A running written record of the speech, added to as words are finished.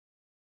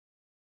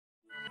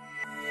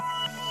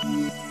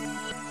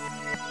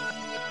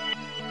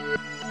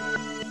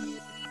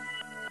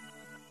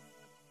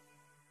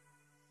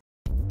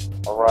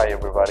Alright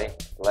everybody,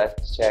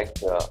 let's check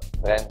the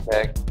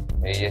Ventech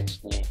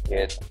AHD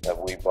kit that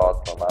we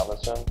bought from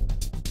Amazon.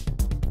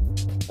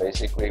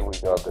 Basically we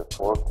got the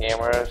 4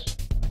 cameras,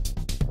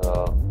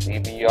 the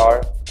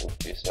DVR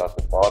which is at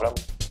the bottom,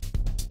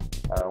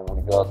 and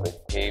we got the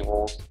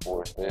cables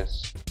for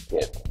this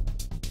kit.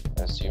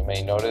 As you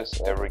may notice,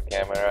 every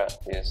camera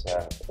is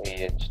an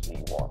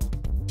AHD one.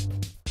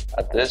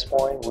 At this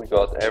point we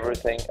got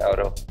everything out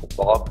of the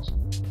box.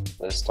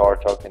 Let's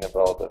start talking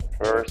about the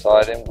first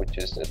item, which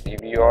is the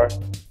DVR.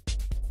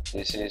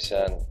 This is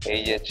an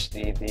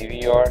AHD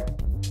DVR.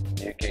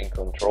 You can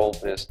control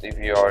this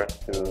DVR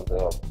through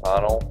the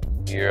panel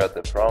here at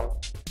the front,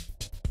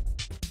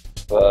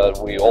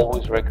 but we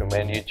always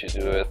recommend you to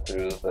do it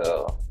through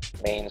the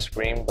main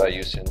screen by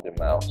using the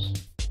mouse.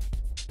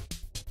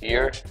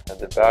 Here at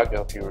the back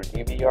of your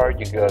DVR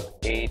you got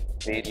 8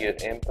 video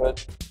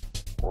input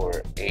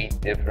for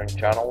 8 different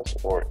channels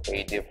or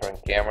 8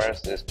 different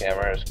cameras. These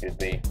cameras could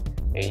be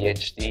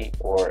AHD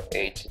or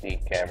HD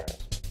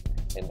cameras.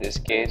 In this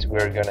case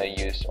we're gonna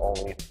use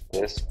only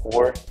this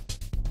 4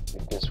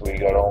 because we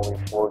got only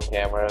 4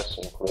 cameras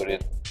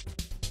included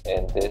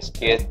in this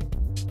kit.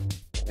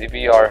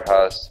 DVR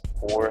has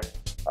 4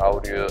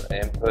 audio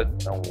input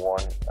and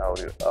 1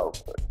 audio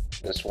output.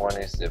 This one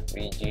is the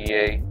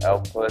VGA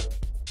output.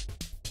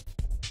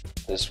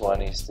 This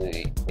one is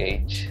the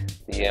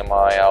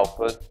HDMI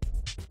output,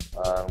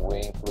 and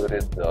we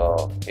included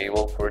the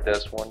cable for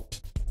this one.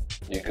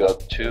 You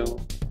got 2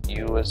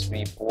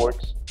 USB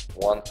ports,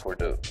 one for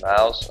the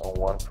mouse and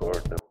one for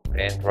the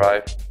pen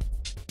drive.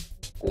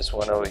 This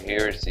one over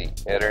here is the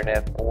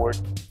Ethernet port,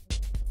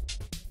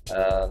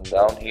 and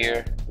down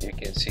here you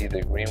can see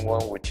the green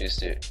one, which is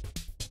the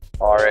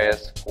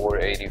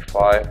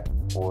RS485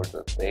 for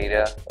the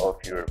data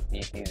of your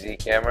PTZ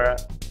camera,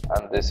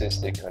 and this is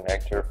the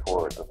connector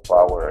for the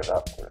power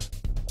adapter.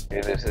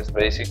 Okay, this is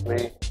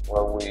basically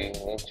what we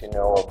need to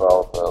know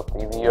about the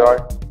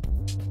DVR.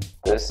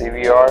 This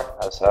DVR,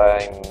 as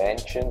I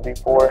mentioned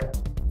before,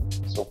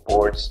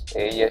 supports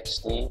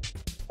AHD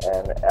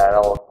and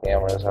analog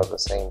cameras at the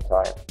same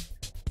time.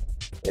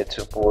 It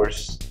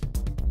supports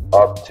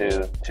up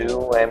to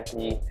 2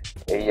 MP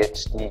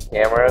AHD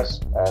cameras,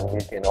 and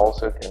you can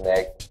also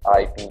connect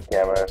IP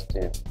cameras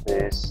to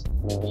this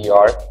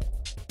DVR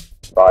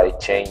by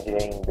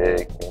changing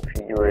the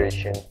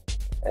configuration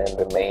and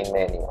the main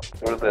menu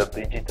through the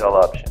digital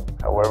option.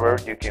 However,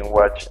 you can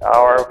watch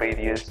our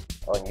videos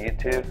on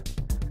YouTube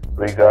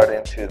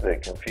regarding to the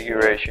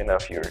configuration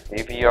of your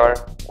DVR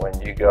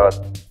when you got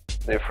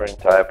different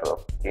type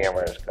of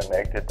cameras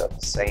connected at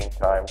the same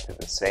time to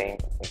the same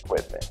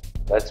equipment.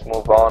 Let's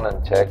move on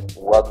and check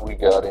what we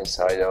got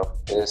inside of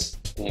this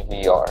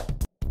DVR.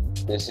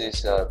 This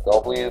is a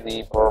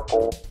WD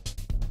purple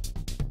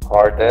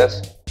hard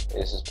disk.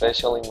 It's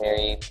especially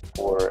made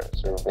for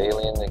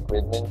surveillance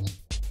equipment,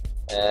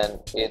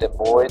 and it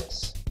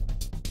avoids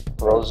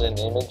frozen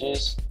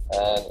images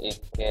and it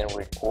can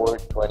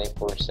record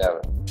 24/7.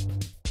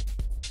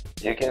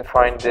 You can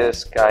find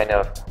this kind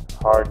of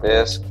hard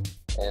disk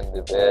in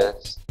the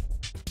best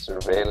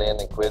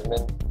surveillance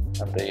equipment,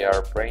 and they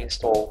are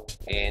pre-installed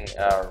in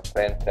our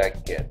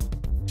Ventech kit.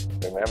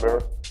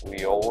 Remember,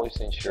 we always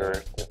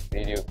ensure the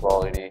video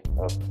quality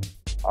of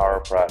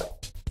our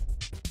product.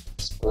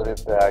 Let's put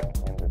it back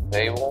in the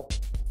table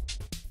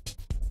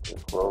to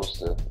close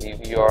the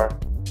DVR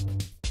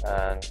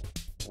and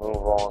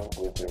move on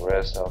with the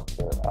rest of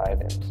the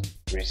items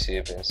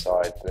received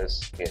inside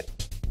this kit.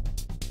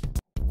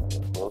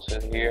 Close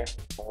it here.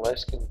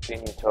 Let's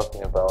continue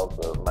talking about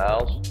the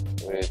mouse,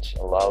 which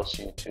allows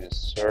you to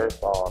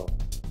surf on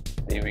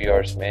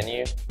DVR's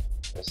menu.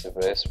 It's the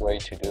best way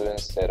to do it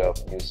instead of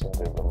using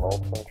the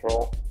remote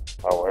control.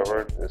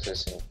 However, this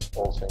is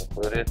also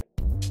included.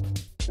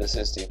 This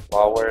is the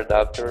power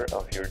adapter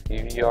of your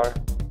DVR.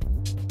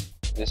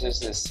 This is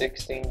the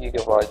 16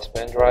 GB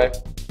pen drive,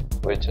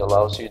 which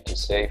allows you to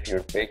save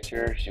your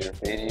pictures, your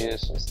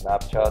videos,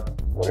 snapshot,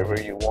 whatever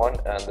you want.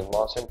 And the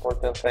most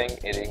important thing,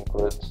 it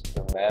includes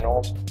the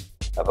manuals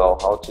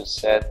about how to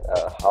set,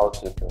 how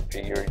to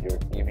configure your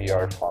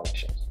DVR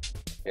functions.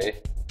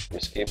 Okay,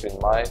 just keep in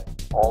mind,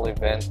 only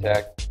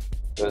Ventech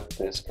put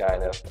this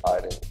kind of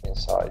item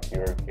inside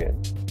your kit.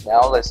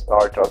 Now let's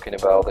start talking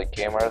about the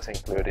cameras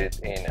included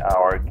in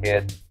our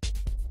kit.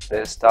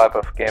 This type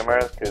of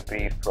camera could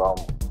be from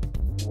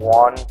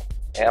 1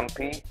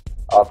 MP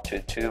up to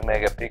 2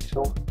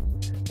 megapixels.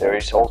 There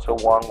is also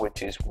one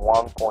which is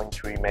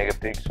 1.3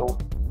 megapixel.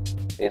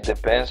 It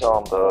depends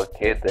on the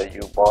kit that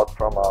you bought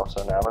from us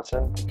on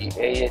Amazon. The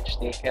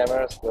AHD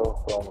cameras go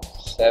from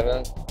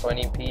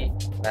 720p,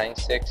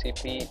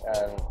 960p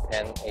and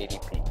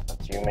 1080p.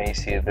 As you may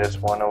see, this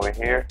one over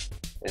here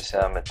is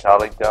a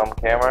metallic dome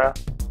camera.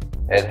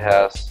 It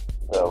has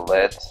the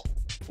LEDs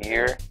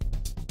here.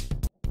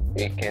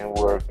 It can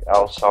work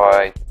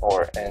outside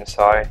or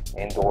inside,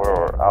 indoor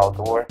or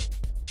outdoor.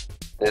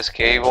 This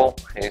cable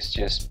is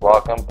just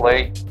plug and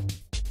play.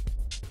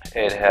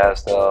 It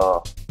has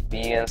the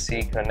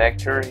BNC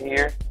connector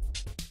here.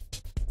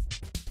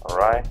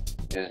 Alright,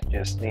 you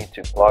just need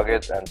to plug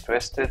it and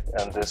twist it,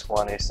 and this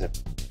one is the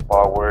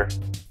power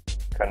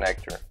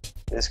connector.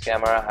 This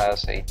camera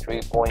has a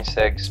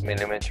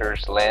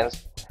 3.6mm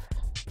lens,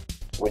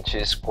 which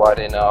is quite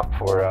enough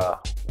for a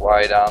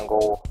wide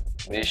angle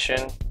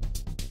vision.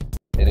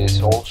 It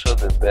is also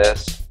the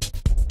best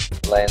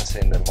lens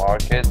in the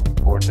market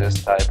for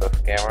this type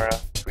of camera,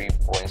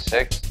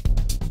 3.6.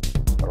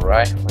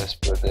 Alright, let's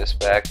put this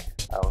back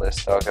and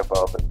let's talk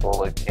about the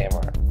bullet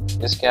camera.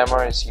 This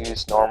camera is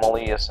used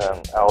normally as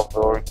an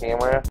outdoor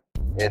camera.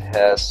 It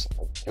has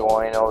a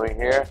joint over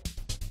here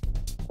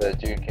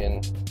that you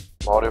can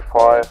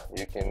modify.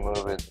 You can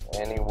move it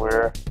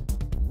anywhere.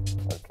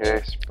 Okay,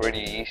 it's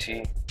pretty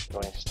easy to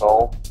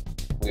install.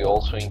 We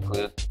also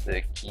include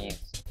the keys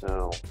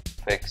to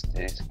fix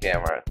this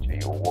camera to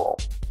your wall.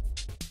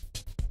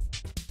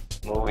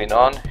 Moving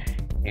on,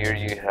 here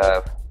you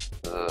have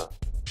the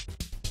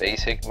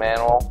basic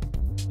manual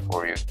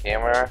for your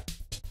camera,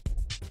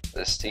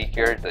 the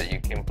sticker that you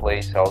can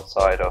place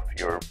outside of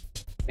your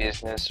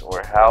business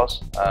or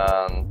house,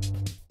 and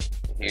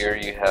here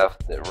you have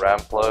the RAM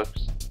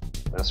plugs,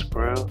 the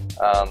screw,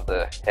 and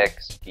the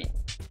hex key.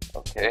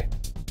 Okay,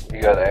 we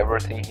got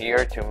everything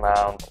here to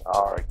mount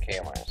our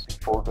cameras.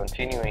 Before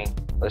continuing,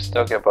 let's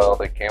talk about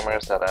the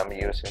cameras that I'm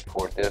using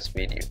for this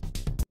video.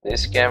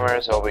 These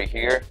cameras over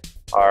here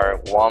are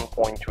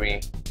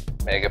 1.3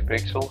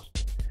 megapixels.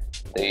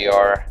 They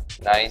are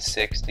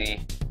 960p,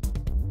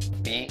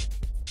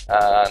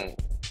 and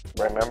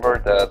remember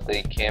that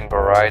they can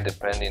vary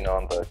depending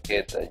on the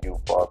kit that you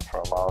bought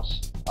from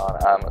us on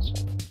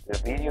Amazon. The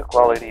video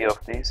quality of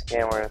these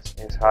cameras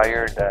is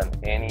higher than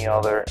any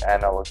other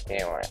analog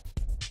camera.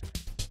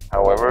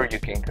 However, you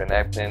can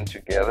connect them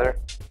together,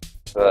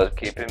 but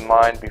keep in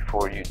mind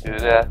before you do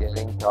that, get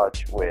in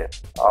touch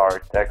with our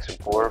tech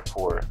support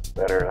for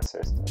better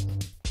assistance.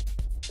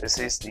 This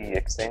is the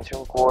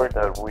extension cord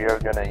that we are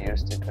going to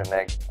use to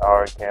connect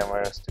our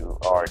cameras to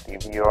our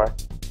DVR.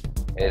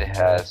 It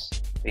has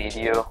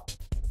video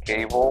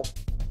cable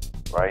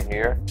right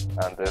here,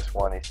 and this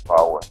one is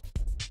power.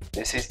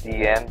 This is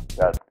the end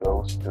that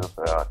goes to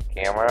the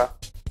camera,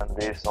 and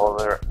this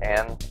other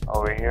end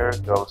over here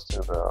goes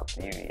to the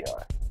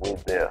DVR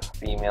with the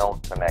female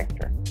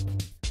connector.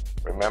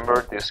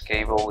 Remember, this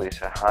cable is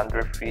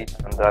 100 feet,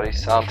 and that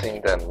is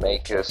something that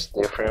makes us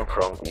different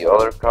from the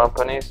other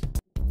companies,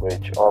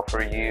 which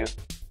offer you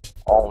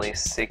only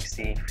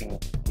 60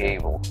 feet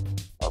cable.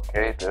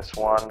 Okay, this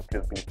one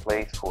could be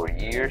placed for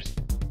years,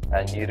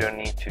 and you don't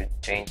need to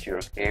change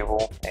your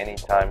cable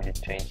anytime you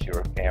change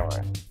your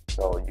camera.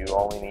 So you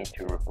only need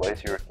to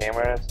replace your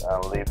cameras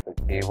and leave the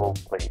cable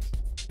placed.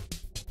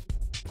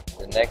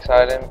 The next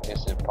item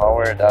is the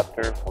power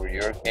adapter for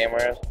your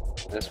cameras.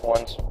 This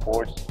one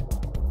supports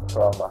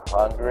from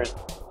 100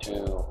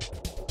 to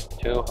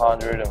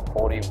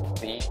 240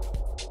 feet.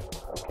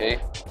 Okay,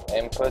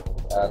 input,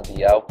 and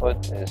the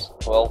output is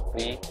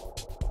 12V,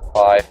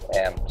 5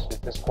 amps. This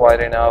is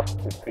quite enough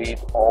to feed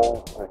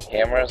all the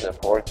cameras, the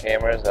 4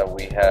 cameras that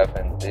we have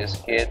in this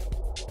kit,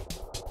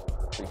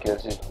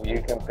 because if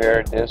you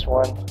compare this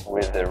one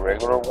with the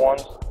regular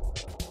ones,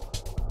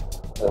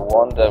 the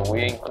one that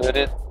we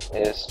included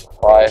is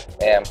 5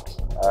 amps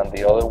and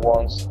the other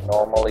ones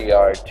normally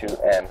are 2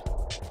 amps.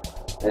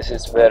 This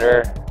is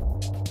better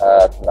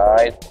at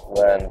night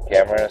when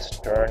cameras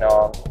turn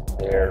on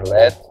their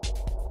LED,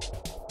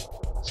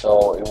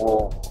 so it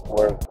will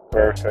work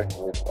perfect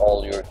with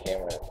all your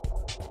cameras.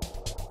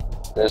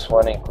 This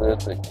one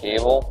includes the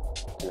cable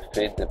to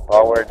feed the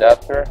power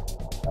adapter,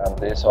 and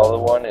this other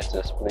one is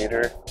the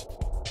splitter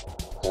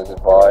to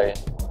divide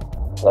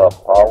the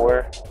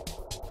power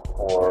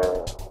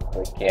for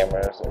the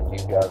cameras that you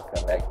got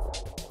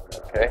connected.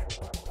 Okay,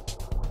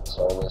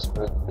 so let's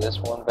put this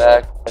one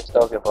back. Let's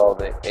talk about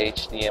the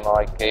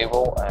HDMI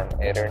cable and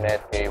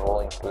Ethernet cable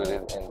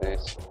included in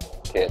this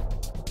kit.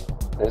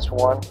 This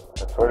one,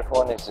 the first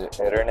one, is the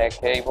Ethernet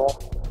cable.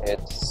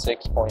 It's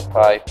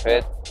 6.5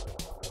 feet,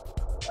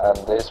 and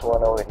this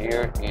one over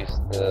here is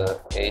the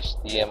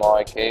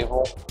HDMI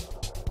cable.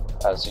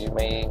 As you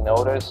may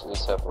notice,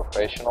 it's a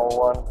professional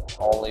one.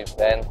 Only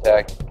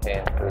Ventech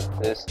can put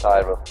this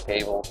type of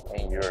cable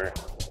in your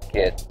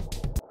kit.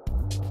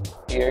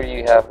 Here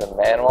you have the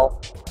manual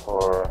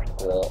for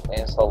the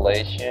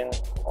installation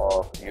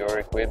of your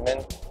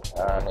equipment,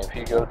 and if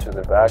you go to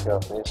the back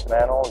of this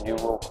manual, you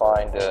will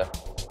find a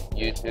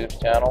YouTube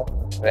channel,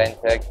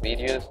 Ventech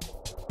videos.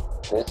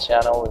 This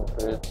channel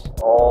includes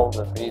all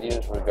the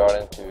videos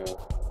regarding to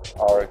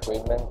our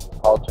equipment,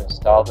 how to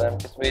install them.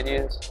 These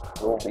videos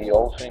will be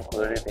also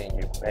included in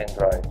your pen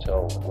drive,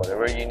 so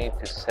whatever you need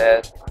to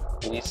set,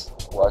 please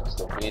watch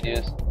the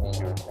videos in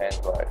your pen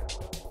drive.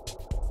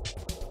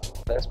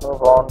 Let's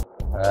move on.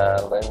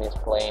 Let me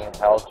explain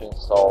how to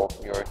install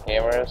your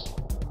cameras.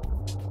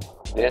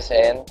 This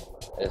end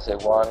is the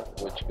one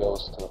which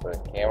goes to the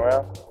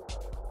camera,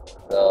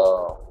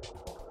 the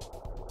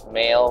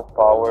male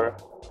power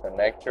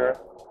connector,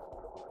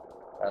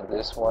 and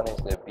this one is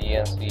the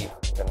BNC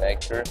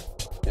connector.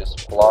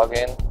 Just plug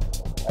in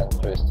and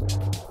twist it.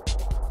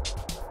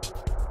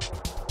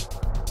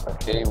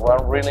 Okay,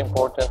 one really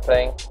important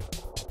thing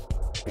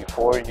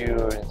before you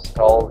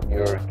install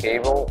your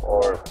cable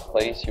or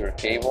place your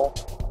cable,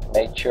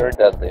 make sure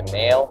that the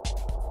male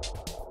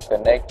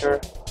connector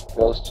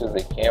goes to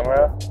the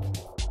camera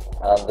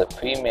and the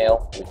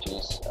female, which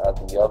is at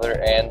the other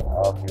end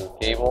of your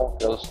cable,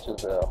 goes to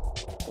the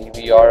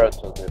DVR or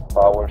to the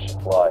power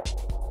supply.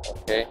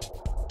 Okay,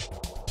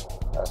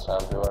 as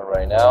I'm doing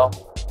right now,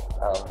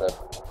 and the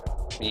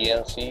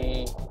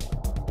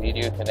BNC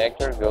video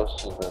connector goes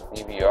to the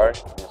DVR.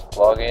 Just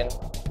plug in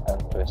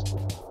and twist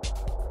it.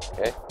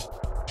 Okay,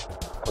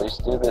 please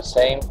do the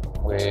same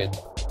with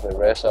the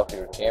rest of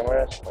your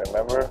cameras.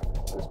 Remember,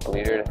 the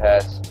splitter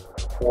has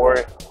 4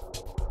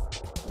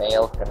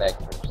 male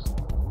connectors.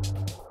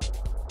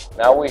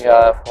 Now we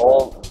have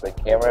all the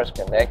cameras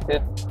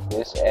connected.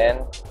 This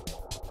end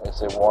is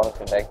the one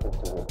connected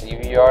to the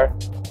DVR,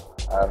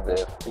 and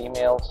the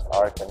females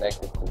are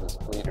connected to the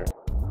splitter.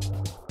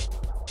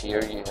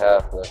 Here you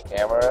have the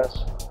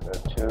cameras, the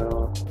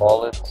 2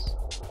 bullets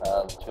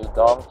and 2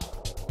 dumps.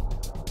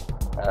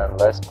 And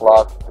let's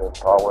plug the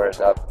power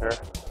adapter.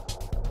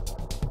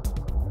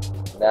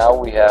 Now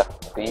we have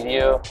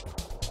video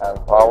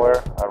and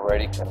power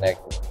already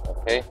connected.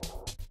 Okay,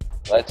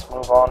 let's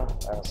move on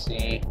and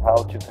see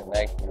how to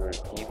connect your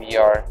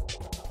DVR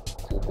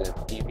to the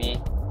TV.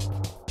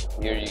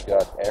 Here you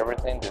got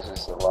everything. This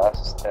is the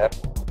last step.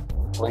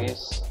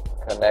 Please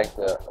connect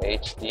the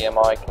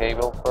HDMI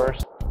cable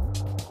first,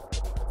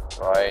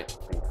 right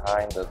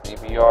behind the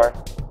DVR,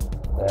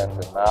 then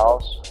the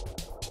mouse,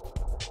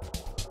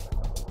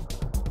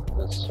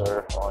 the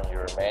surf on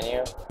your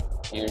menu.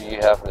 Here you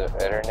have the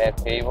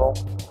Ethernet cable.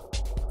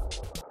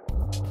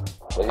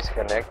 Please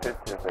connect it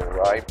to the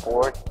right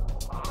port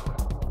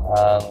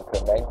and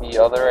connect the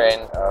other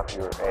end of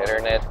your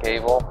Ethernet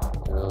cable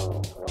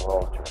to the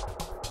router.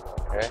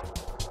 Okay.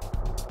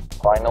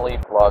 Finally,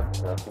 plug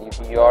the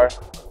DVR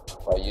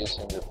by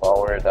using the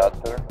power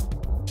adapter.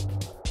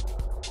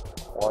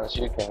 Once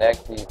you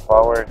connect the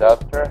power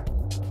adapter,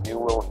 you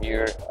will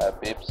hear a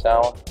beep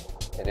sound.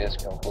 It is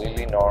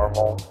completely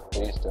normal.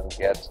 Please don't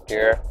get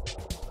scared.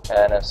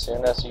 And as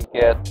soon as you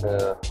get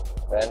the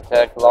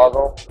Ventech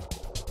logo,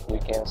 you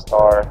can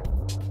start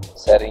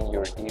setting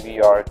your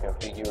DVR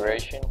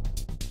configuration.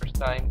 First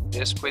time,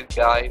 this quick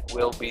guide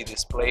will be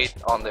displayed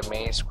on the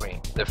main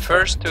screen. The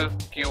first 2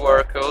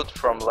 QR codes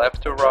from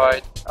left to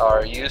right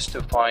are used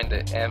to find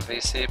the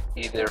MV-zip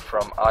either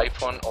from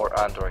iPhone or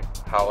Android.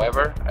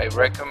 However, I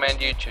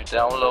recommend you to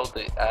download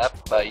the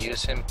app by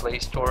using Play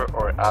Store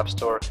or App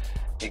Store,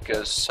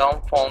 because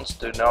some phones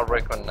do not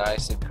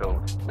recognize the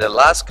code. The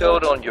last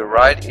code on your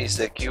right is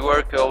the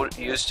QR code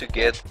used to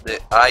get the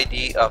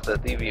ID of the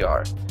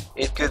DVR.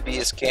 It could be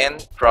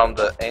scanned from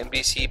the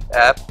MV-zip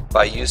app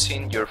by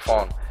using your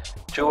phone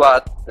to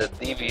add the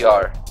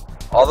DVR.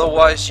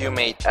 Otherwise, you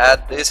may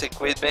add this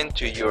equipment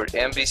to your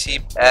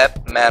MV-zip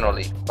app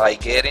manually by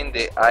getting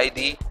the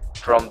ID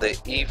from the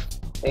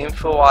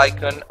info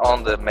icon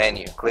on the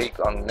menu. Click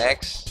on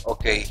Next.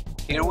 Okay,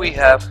 here we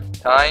have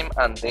time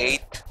and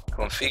date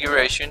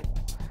configuration.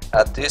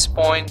 At this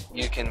point,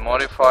 you can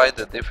modify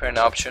the different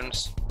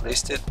options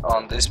listed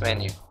on this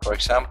menu. For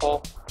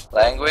example,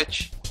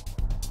 language,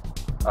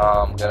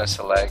 I'm gonna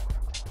select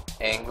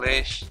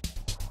English,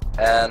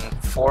 and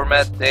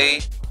format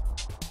date,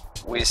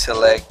 we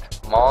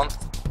select month,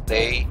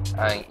 day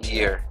and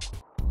year.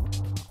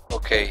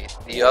 Okay,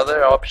 the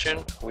other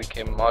option we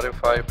can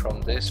modify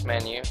from this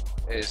menu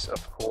is,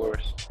 of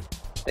course,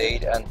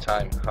 date and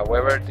time.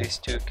 However, these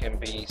two can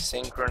be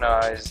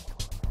synchronized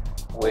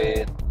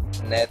with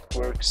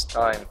network's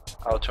time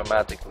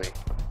automatically.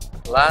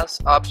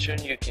 Last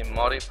option you can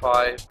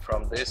modify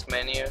from this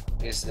menu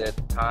is the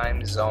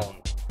time zone.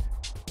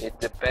 It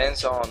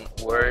depends on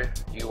where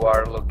you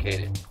are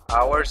located.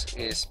 Ours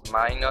is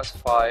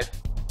 -5,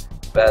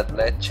 but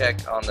let's check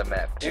on the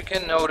map. You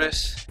can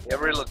notice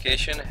every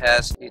location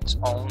has its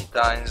own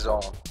time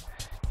zone.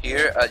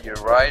 Here at your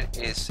right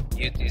is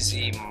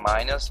UTC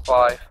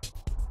 -5,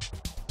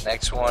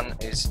 next one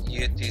is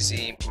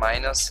UTC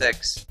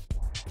 -6,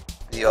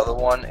 the other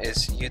one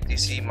is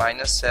UTC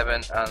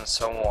 -7, and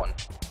so on.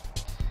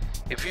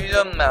 If you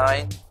don't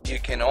mind, you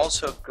can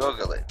also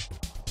Google it.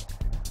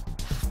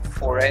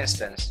 For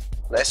instance,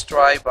 let's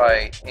try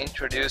by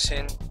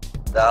introducing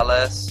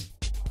Dallas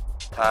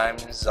time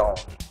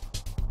zone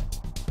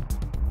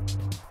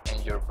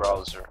in your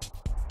browser.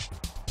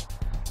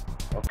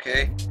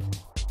 Okay,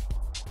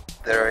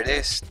 there it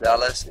is.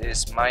 Dallas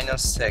is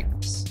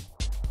 -6.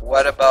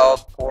 What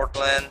about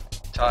Portland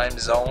time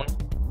zone?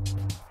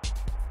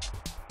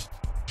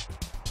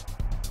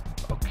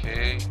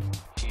 Okay,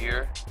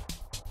 here,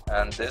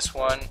 and this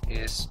one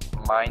is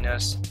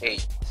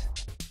 -8.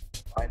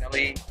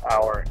 Finally,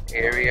 our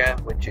area,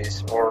 which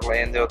is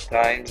Orlando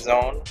time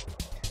zone,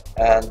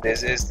 and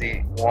this is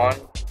the one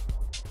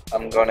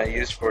I'm gonna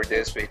use for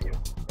this video.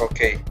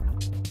 Okay,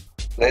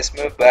 let's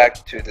move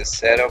back to the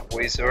setup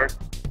wizard,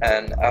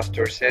 and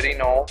after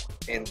setting all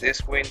in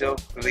this window,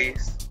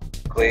 please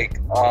click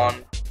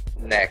on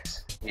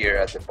next here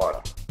at the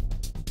bottom.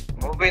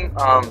 Moving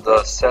on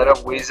the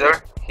setup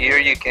wizard, Here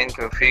you can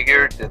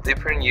configure the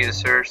different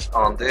users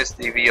on this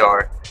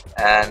DVR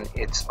and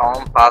its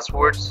own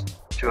passwords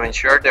to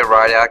ensure the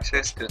right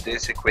access to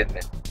this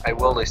equipment. I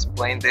will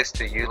explain this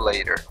to you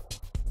later.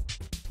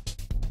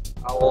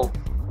 I will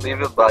leave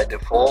it by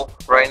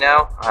default right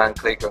now and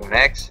click on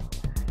next.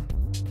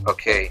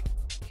 Okay,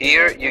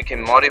 here you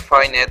can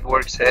modify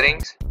network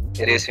settings.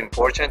 It is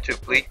important to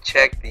please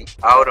check the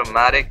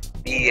automatic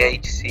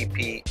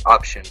DHCP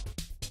option.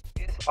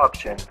 This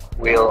option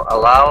will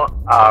allow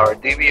our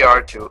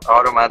DVR to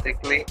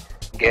automatically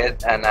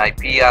get an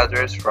IP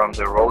address from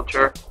the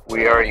router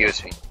we are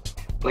using.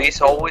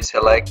 Please always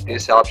select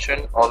this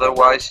option,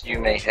 otherwise you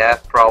may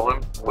have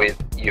problems with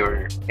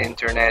your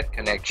internet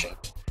connection.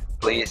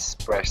 Please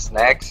press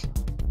next.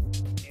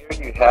 Here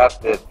you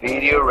have the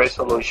video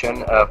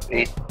resolution of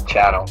each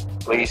channel.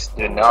 Please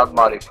do not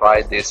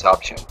modify this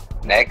option.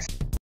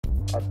 Next.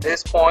 At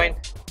this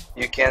point,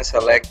 you can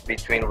select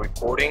between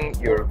recording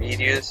your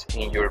videos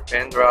in your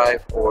pen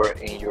drive or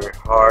in your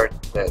hard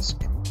disk.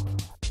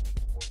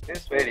 For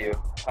this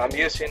video, I'm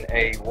using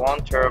a 1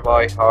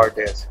 TB hard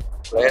disk.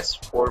 Let's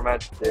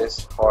format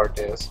this hard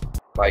disk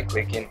by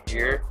clicking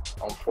here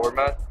on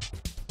format.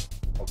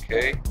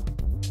 Okay.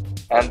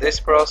 And this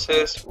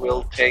process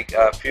will take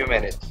a few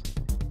minutes.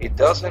 It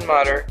doesn't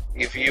matter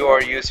if you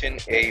are using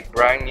a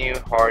brand new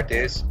hard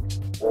disk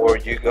or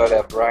you got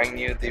a brand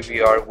new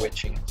DVR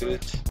which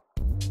includes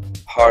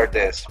hard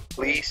disk.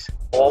 Please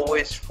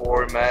always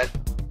format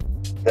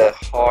the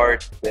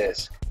hard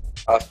disk.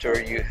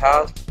 After you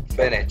have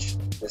finished,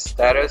 the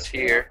status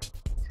here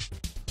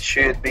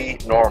should be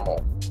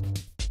normal.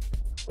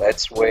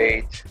 Let's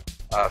wait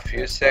a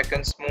few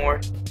seconds more.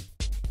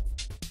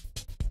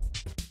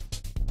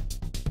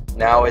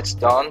 Now it's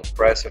done.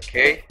 Press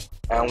OK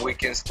and we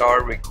can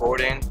start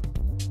recording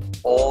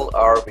all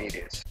our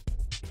videos.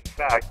 In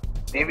fact,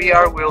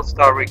 DVR will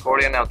start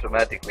recording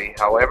automatically.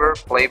 However,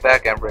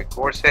 playback and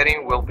record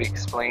setting will be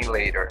explained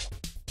later.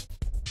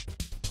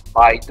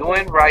 By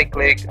doing right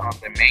click on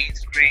the main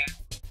screen,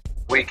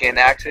 we can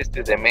access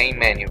to the main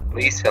menu.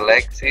 Please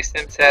select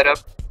System Setup.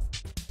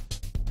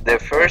 The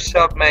first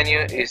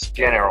submenu is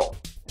General.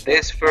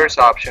 This first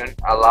option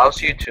allows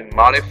you to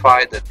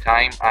modify the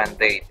time and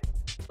date.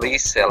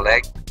 Please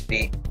select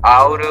the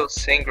Auto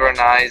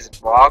Synchronize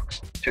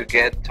box to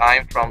get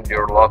time from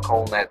your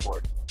local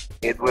network.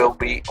 It will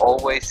be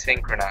always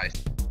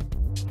synchronized.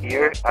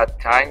 Here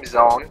at Time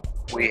Zone,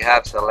 we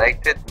have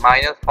selected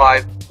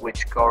 -5,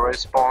 which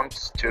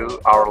corresponds to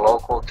our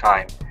local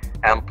time.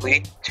 And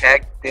please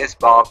check this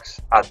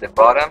box at the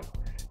bottom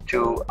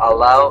to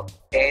allow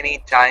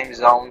any time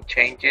zone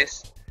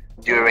changes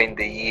during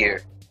the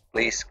year.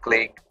 Please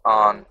click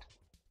on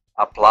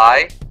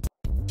Apply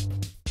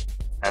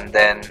and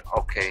then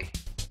OK.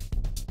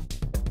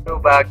 Let's go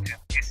back to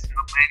this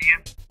submenu.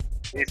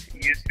 This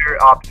user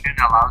option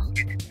allows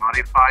you to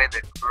modify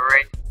the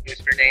current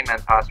username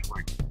and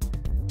password.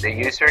 The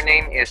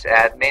username is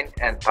admin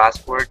and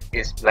password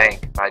is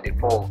blank by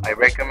default. I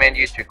recommend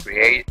you to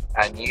create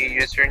a new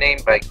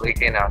username by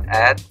clicking on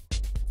Add.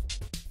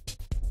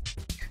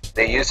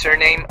 The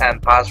username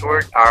and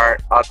password are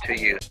up to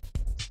you.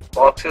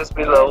 Boxes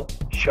below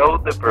show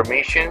the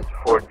permissions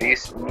for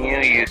this new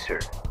user.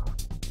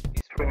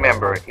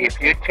 Remember,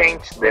 if you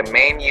change the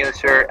main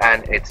user and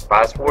its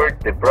password,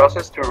 the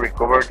process to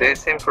recover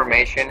this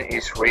information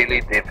is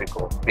really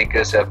difficult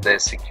because of the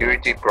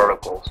security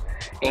protocols.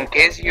 In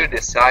case you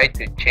decide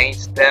to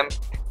change them,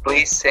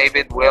 please save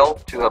it well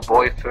to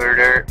avoid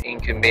further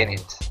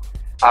inconvenience.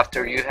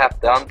 After you have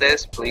done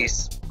this,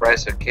 please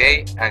press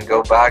OK and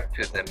go back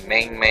to the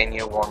main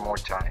menu one more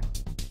time.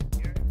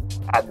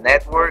 At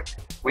Network,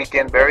 we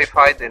can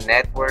verify the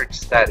network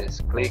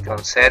status. Click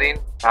on Setting,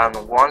 and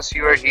once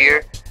you are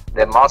here,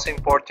 the most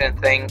important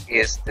thing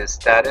is the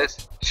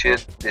status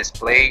should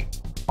display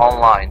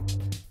online.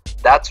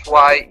 That's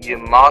why you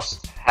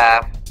must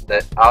have the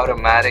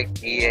automatic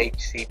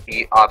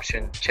DHCP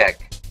option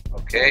checked.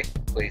 Okay,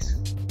 please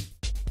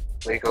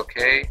click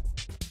OK.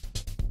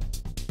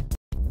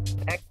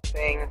 Next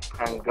thing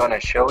I'm gonna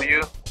show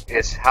you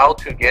is how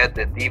to get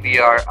the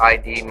DVR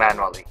ID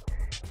manually.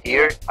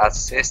 Here at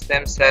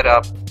System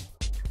Setup,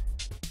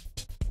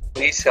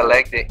 please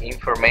select the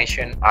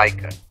information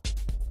icon.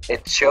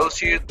 It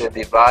shows you the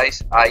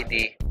device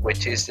ID,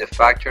 which is the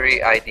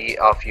factory ID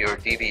of your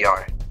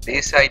DVR.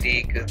 This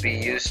ID could be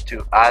used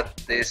to add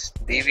this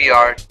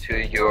DVR to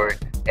your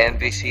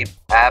NVC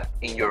app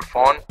in your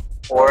phone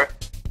or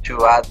to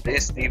add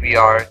this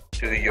DVR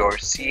to your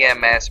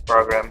CMS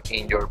program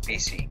in your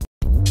PC.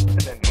 To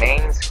the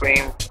main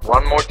screen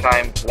one more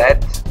time,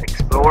 let's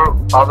explore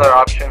other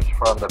options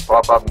from the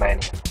pop-up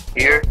menu.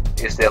 Here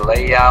is the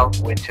layout,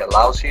 which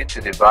allows you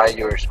to divide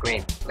your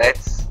screen.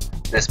 Let's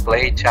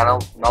display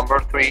channel number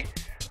 3,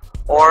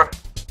 or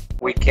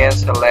we can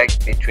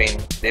select between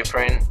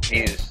different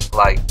views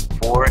like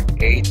 4,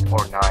 8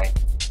 or 9.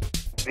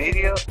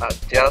 Video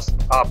Adjust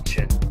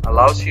option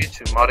allows you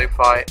to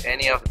modify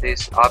any of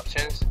these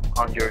options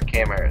on your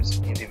cameras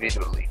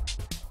individually.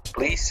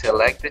 Please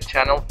select the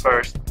channel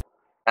first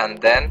and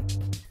then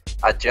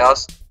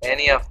adjust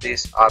any of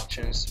these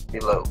options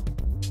below,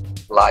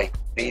 like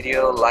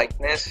video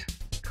likeness,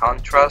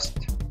 contrast,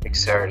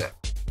 etc.,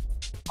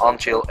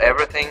 until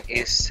everything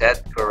is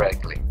set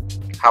correctly.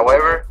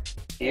 However,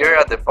 here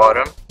at the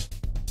bottom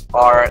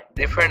are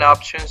different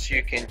options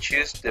you can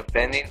choose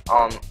depending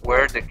on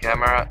where the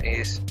camera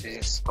is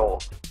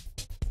installed.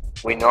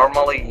 We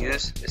normally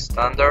use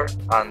standard,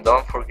 and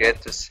don't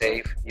forget to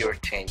save your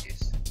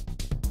changes.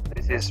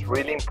 This is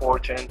really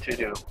important to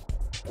do.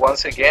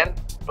 Once again,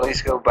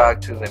 please go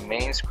back to the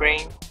main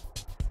screen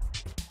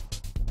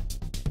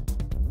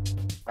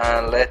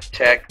and let's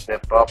check the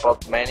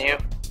pop-up menu.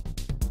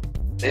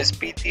 This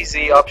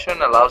PTZ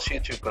option allows you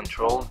to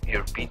control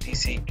your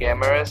PTZ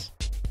cameras,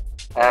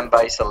 and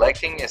by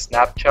selecting a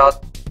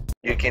snapshot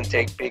you can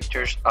take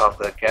pictures of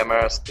the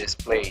cameras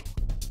displayed.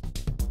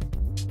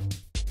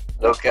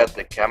 Look at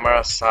the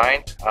camera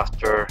sign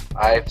after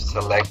I've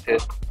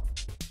selected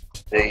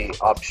the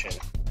option.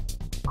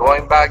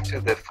 Going back to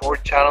the 4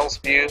 channels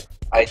view,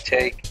 I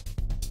take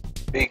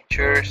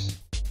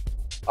pictures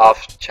of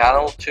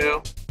channel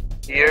 2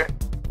 here,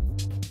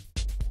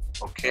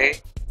 okay,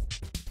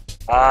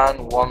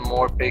 and one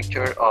more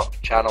picture of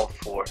channel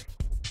 4.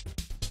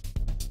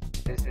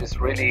 This is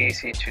really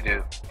easy to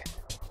do.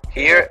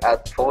 Here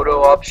at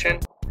photo option,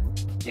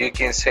 you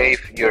can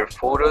save your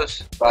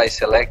photos by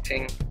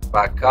selecting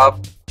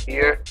backup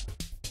here,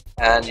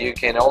 and you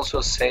can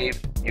also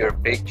save your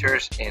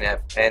pictures in a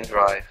pen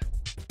drive.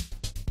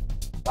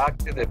 Back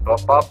to the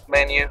pop-up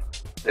menu,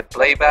 the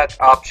playback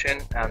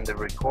option and the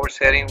record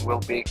setting will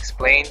be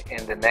explained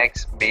in the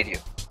next video.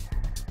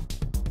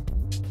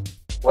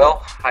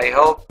 Well, I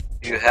hope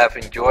you have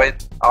enjoyed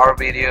our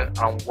video,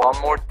 and one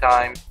more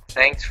time,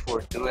 thanks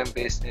for doing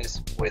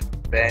business with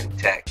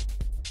Ventech.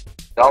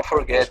 Don't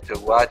forget to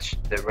watch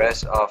the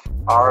rest of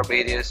our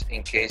videos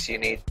in case you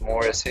need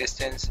more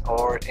assistance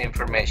or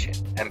information,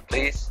 and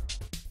please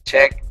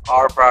check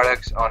our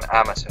products on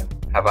Amazon.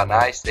 Have a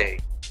nice day.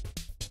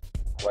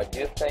 What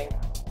you think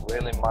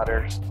really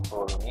matters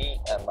for me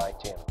and my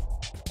team.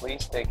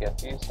 Please take a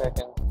few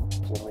seconds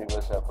to leave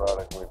us a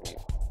product review.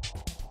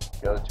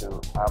 Go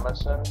to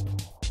Amazon,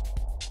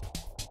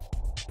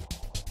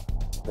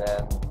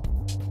 then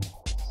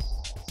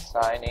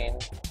sign in,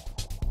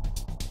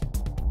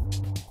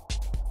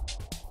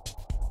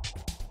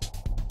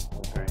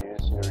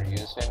 introduce your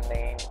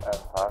username and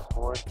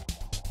password.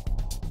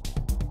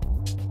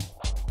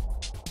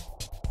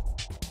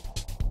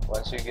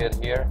 Once you get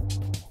here,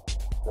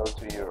 go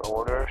to your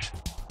orders,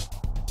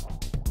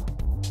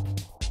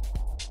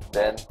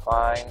 then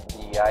find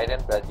the item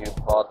that you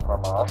bought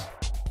from us,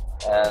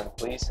 and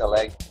please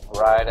select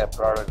write a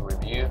product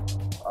review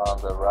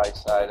on the right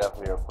side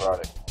of your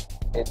product.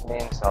 It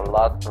means a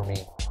lot for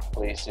me.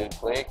 Please do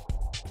click,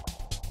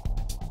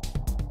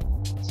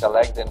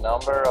 select the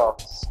number of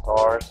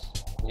stars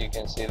you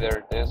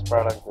consider this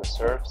product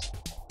deserves,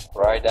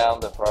 write down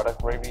the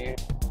product review,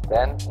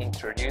 then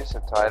introduce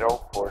a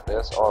title for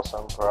this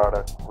awesome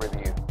product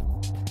review,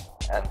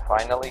 and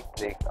finally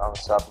click on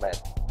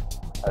submit.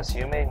 As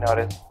you may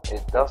notice,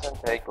 it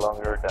doesn't take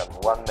longer than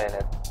 1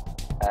 minute,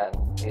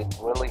 and it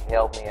really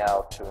helped me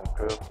out to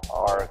improve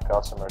our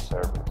customer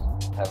service.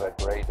 Have a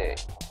great day.